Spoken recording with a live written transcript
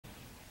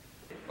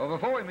Well,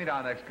 before we meet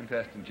our next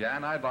contestant,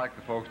 Jan, I'd like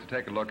the folks to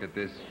take a look at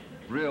this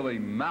really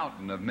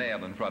mountain of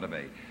mail in front of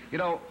me. You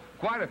know,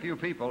 quite a few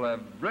people have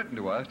written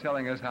to us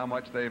telling us how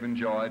much they've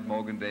enjoyed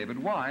Moped David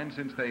Wine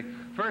since they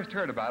first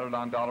heard about it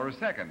on $1 a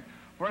second.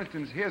 For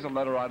instance, here's a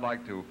letter I'd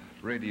like to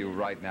read to you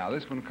right now.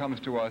 This one comes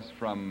to us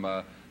from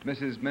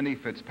Mrs. Minnie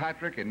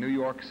Fitzpatrick in New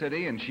York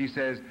City, and she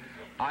says,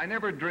 I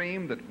never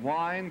dreamed that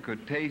wine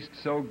could taste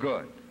so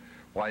good.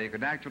 Why, you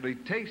can actually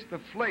taste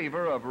the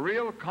flavor of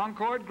real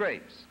Concord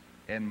grapes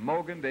in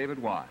Moped David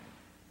Wine.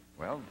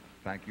 Well,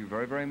 thank you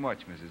very, very much,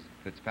 Mrs.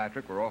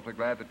 Fitzpatrick. We're awfully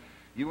glad that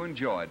you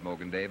enjoyed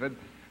Moped David.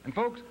 And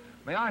folks,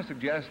 may I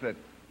suggest that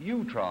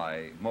you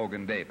try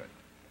Moped David.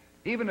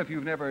 Even if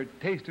you've never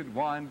tasted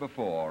wine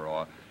before,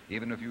 or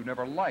even if you've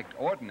never liked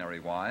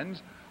ordinary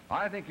wines,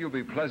 I think you'll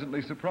be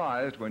pleasantly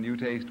surprised when you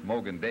taste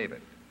Moped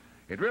David.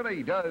 It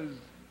really does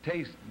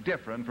taste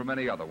different from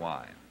any other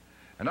wine.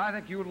 And I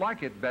think you'll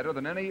like it better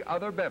than any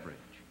other beverage.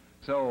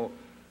 So,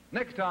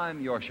 next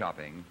time you're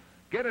shopping,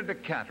 get a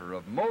decanter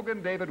of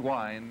Moped David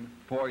Wine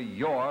for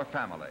your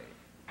family.